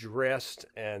addressed.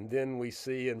 And then we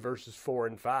see in verses 4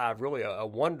 and 5 really a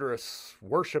wondrous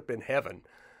worship in heaven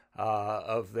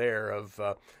of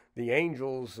the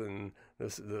angels and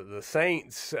the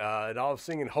saints, and all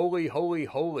singing holy, holy,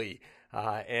 holy.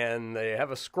 and they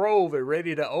have a scroll they're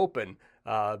ready to open.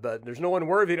 But there's no one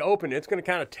worthy to open it. It's going to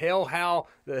kind of tell how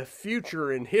the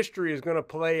future in history is going to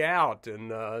play out.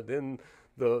 And then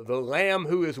the Lamb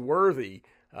who is worthy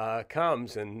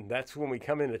comes, and that's when we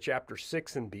come into chapter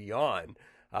 6 and beyond.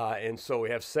 And so we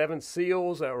have 7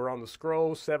 seals that were on the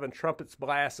scroll, 7 trumpets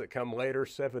blast that come later,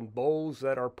 7 bowls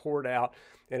that are poured out.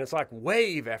 And it's like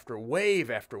wave after wave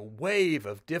after wave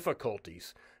of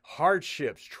difficulties,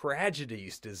 hardships,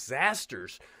 tragedies,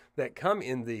 disasters that come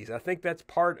in these. I think that's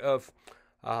part of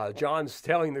John's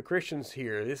telling the Christians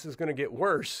here, this is going to get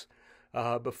worse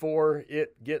before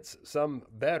it gets some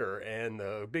better. And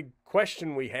the big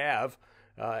question we have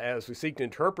as we seek to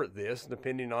interpret this,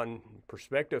 depending on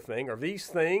perspective thing, are these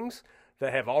things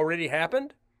that have already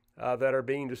happened that are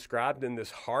being described in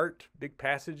this big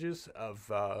passages of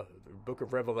the book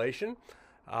of Revelation?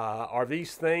 Are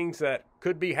these things that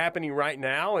could be happening right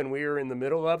now and we are in the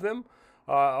middle of them?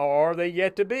 Or are they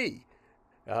yet to be?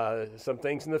 Some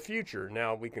things in the future.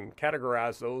 Now, we can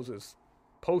categorize those as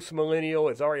post-millennial.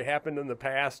 It's already happened in the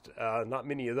past. Not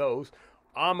many of those.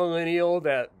 Amillennial,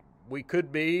 that we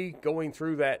could be going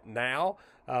through that now.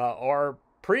 Or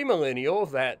premillennial,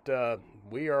 that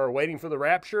we are waiting for the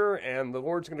rapture and the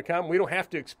Lord's going to come. We don't have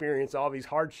to experience all these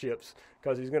hardships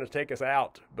because he's going to take us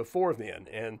out before then.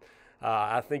 And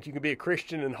I think you can be a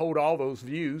Christian and hold all those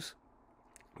views.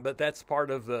 But that's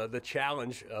part of the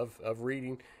challenge of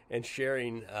reading and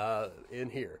sharing in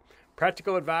here.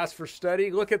 Practical advice for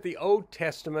study. Look at the Old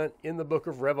Testament in the book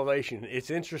of Revelation.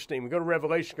 It's interesting. We go to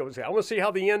Revelation, go and say, I want to see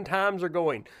how the end times are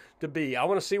going to be. I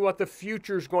want to see what the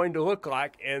future is going to look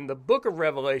like. And the book of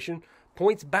Revelation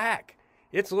points back.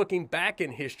 It's looking back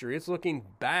in history. It's looking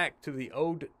back to the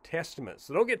Old Testament.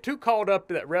 So don't get too caught up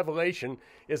that Revelation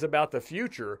is about the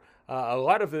future. A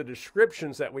lot of the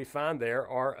descriptions that we find there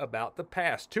are about the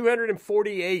past.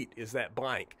 248 is that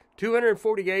blank.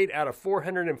 248 out of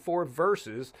 404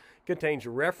 verses contains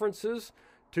references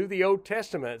to the Old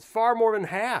Testament. It's far more than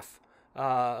half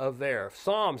of there.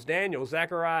 Psalms, Daniel,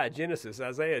 Zechariah, Genesis,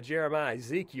 Isaiah, Jeremiah,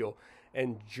 Ezekiel,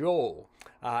 and Joel.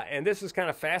 And this is kind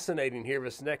of fascinating here,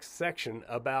 this next section,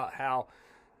 about how,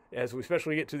 as we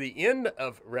especially get to the end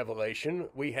of Revelation,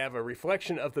 we have a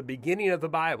reflection of the beginning of the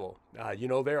Bible.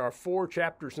 There are 4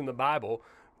 chapters in the Bible.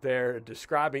 They're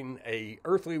describing a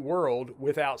earthly world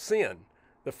without sin.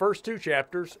 The first 2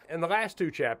 chapters and the last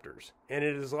 2 chapters. And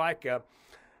it is like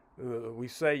we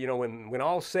say, when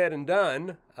all's said and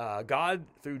done, God,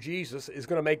 through Jesus, is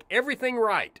going to make everything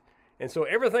right. And so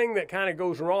everything that kind of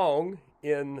goes wrong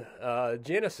in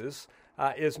Genesis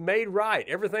is made right.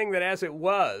 Everything that as it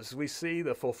was, we see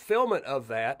the fulfillment of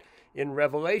that in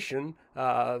Revelation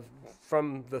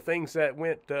from the things that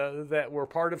that were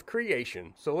part of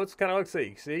creation. So let's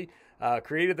see.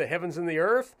 Created the heavens and the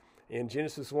earth in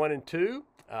Genesis 1 and 2.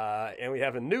 And we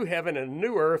have a new heaven and a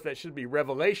new earth. That should be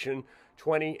Revelation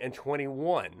 20 and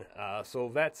 21. So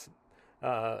that's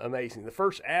amazing. The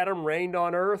first Adam reigned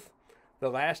on earth. The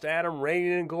last Adam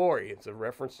reigning in glory. It's a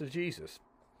reference to Jesus.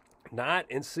 Night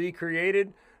and sea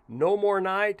created. No more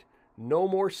night, no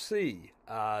more sea.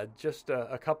 Just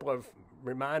a couple of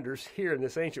reminders here in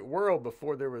this ancient world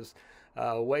before there was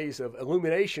ways of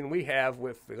illumination we have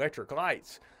with electric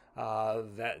lights.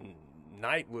 That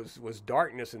night was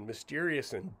darkness and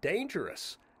mysterious and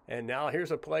dangerous. And now here's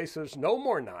a place there's no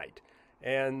more night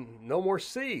and no more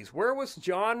seas. Where was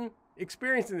John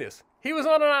experiencing this? He was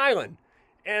on an island.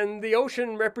 And the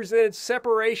ocean represented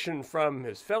separation from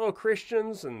his fellow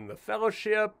Christians and the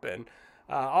fellowship and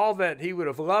all that he would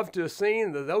have loved to have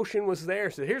seen. The ocean was there.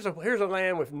 So here's a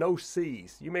land with no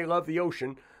seas. You may love the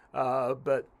ocean,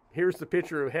 but here's the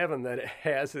picture of heaven that it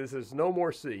has. There's no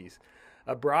more seas.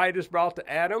 A bride is brought to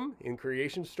Adam in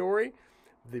creation story.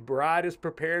 The bride is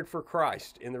prepared for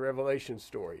Christ in the Revelation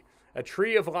story. A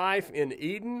tree of life in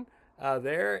Eden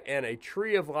there, and a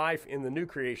tree of life in the new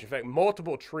creation. In fact,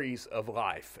 multiple trees of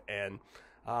life, and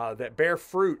that bear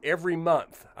fruit every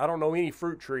month. I don't know any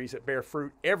fruit trees that bear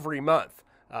fruit every month,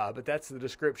 but that's the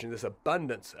description, this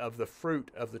abundance of the fruit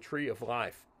of the tree of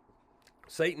life.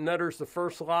 Satan utters the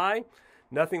first lie.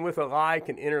 Nothing with a lie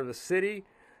can enter the city.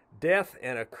 Death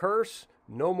and a curse.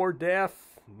 No more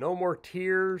death. No more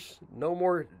tears. No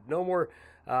more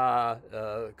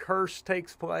curse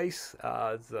takes place.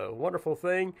 It's a wonderful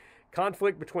thing.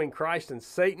 Conflict between Christ and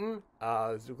Satan.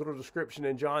 There's a little description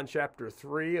in John chapter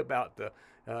 3 about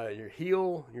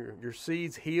your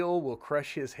seed's heel will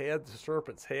crush his head, the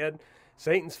serpent's head.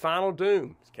 Satan's final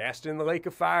doom. He's cast in the lake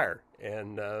of fire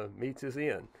and meets his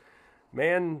end.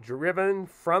 Man driven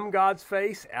from God's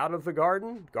face out of the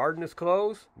garden. Garden is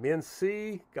closed. Men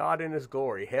see God in his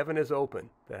glory. Heaven is open.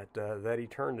 That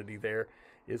eternity there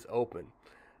is open.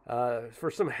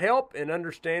 For some help in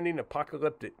understanding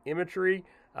apocalyptic imagery,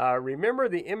 remember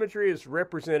the imagery is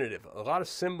representative, a lot of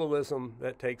symbolism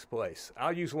that takes place.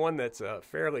 I'll use one that's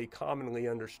fairly commonly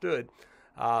understood.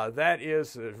 That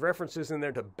is references in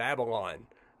there to Babylon.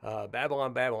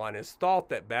 Babylon. It's thought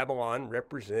that Babylon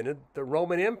represented the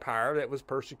Roman Empire that was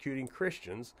persecuting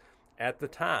Christians at the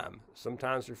time.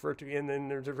 Sometimes referred to, and then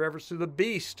there's a reference to the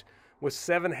beast with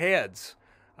 7 heads.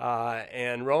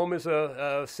 And Rome is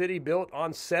a city built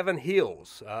on 7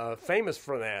 hills, famous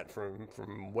for that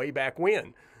from way back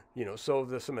when. So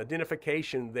there's some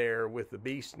identification there with the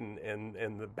beast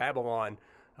and the Babylon,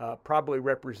 probably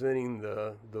representing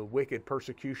the wicked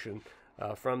persecution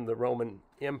from the Roman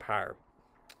Empire.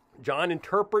 John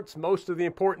interprets most of the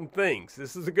important things.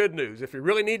 This is the good news. If you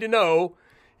really need to know,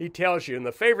 he tells you. And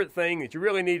the favorite thing that you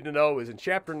really need to know is in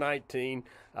chapter 19,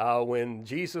 when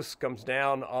Jesus comes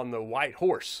down on the white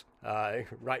horse.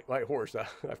 White horse.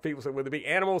 People say, will there be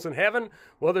animals in heaven?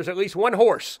 Well, there's at least one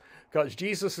horse, because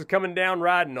Jesus is coming down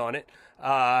riding on it.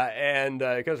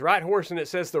 Because white horse, and it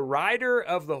says the rider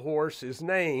of the horse is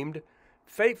named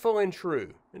Faithful and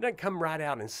True. It doesn't come right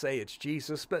out and say it's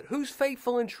Jesus, but who's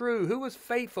faithful and true? Who is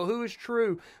faithful? Who is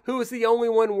true? Who is the only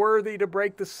one worthy to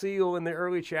break the seal in the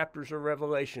early chapters of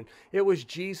Revelation? It was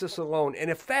Jesus alone. And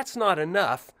if that's not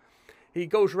enough, he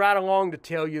goes right along to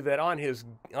tell you that on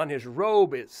his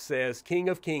robe it says King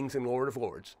of Kings and Lord of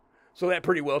Lords. So that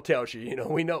pretty well tells you,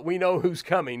 we know who's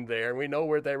coming there. We know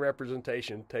where that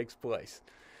representation takes place.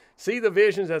 See the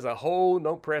visions as a whole.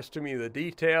 Don't press too many of the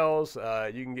details.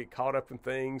 You can get caught up in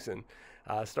things and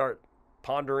start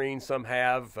pondering. Some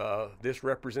have this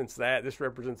represents that. This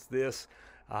represents this.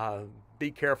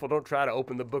 Be careful. Don't try to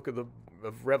open the book of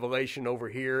Revelation over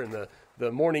here and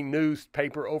the morning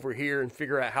newspaper over here and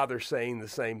figure out how they're saying the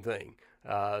same thing.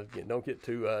 Don't get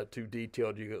too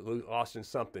detailed. You get lost in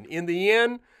something. In the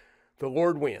end, the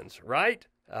Lord wins, right?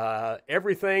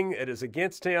 Everything that is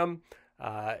against him,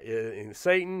 in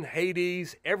Satan,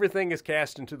 Hades, everything is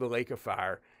cast into the lake of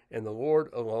fire, and the Lord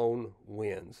alone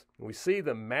wins. We see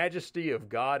the majesty of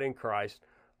God in Christ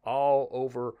all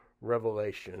over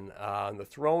Revelation. On the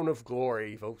throne of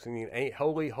glory, folks, singing,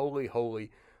 holy, holy,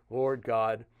 holy, Lord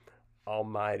God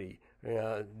Almighty.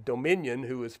 Domitian,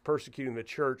 who was persecuting the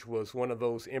church, was one of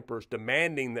those emperors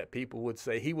demanding that people would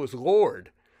say he was Lord.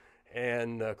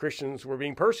 And Christians were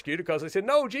being persecuted because they said,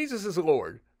 no, Jesus is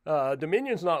Lord.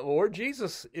 Dominion's not Lord.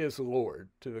 Jesus is Lord.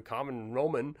 To the common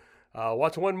Roman,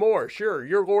 what's one more? Sure,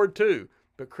 you're Lord too.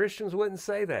 But Christians wouldn't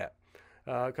say that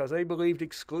because they believed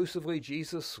exclusively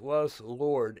Jesus was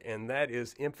Lord. And that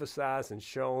is emphasized and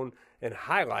shown and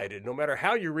highlighted. No matter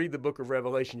how you read the book of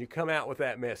Revelation, you come out with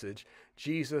that message.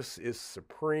 Jesus is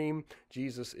supreme.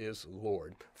 Jesus is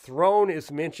Lord. Throne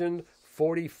is mentioned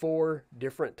 44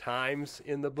 different times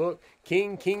in the book.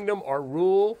 King, kingdom, or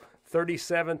rule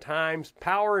 37 times.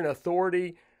 Power and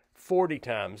authority 40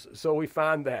 times. So we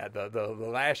find that the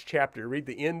last chapter, read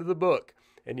the end of the book,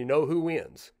 and you know who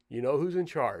wins. You know who's in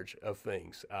charge of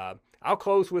things. I'll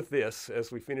close with this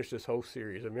as we finish this whole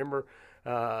series. I remember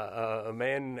a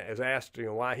man has asked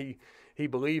why he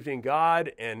believed in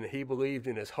God, and he believed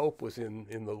in his hope was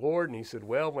in the Lord. And he said,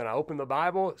 well, when I opened the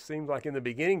Bible, it seems like in the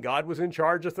beginning God was in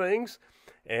charge of things.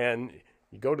 And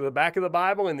you go to the back of the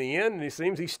Bible in the end, and it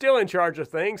seems he's still in charge of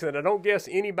things. And I don't guess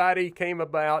anybody came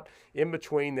about in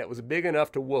between that was big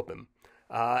enough to whoop him.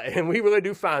 And we really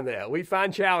do find that. We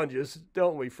find challenges,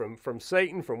 don't we, from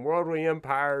Satan, from worldly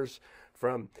empires,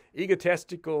 from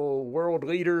egotistical world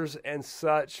leaders and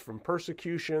such, from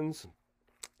persecutions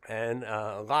and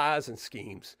lies and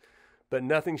schemes. But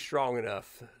nothing strong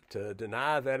enough to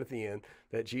deny that at the end,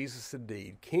 that Jesus is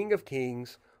indeed King of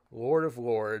Kings, Lord of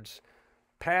Lords,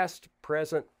 past,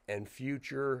 present, and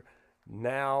future,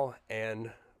 now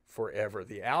and forever.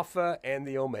 The Alpha and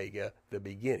the Omega, the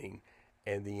beginning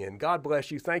and the end. God bless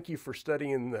you. Thank you for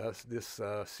studying this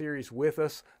series with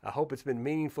us. I hope it's been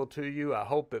meaningful to you. I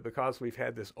hope that because we've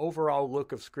had this overall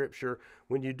look of Scripture,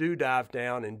 when you do dive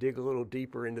down and dig a little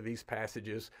deeper into these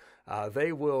passages,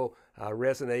 they will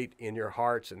resonate in your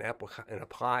hearts and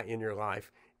apply in your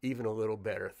life even a little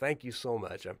better. Thank you so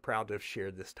much. I'm proud to have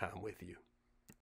shared this time with you.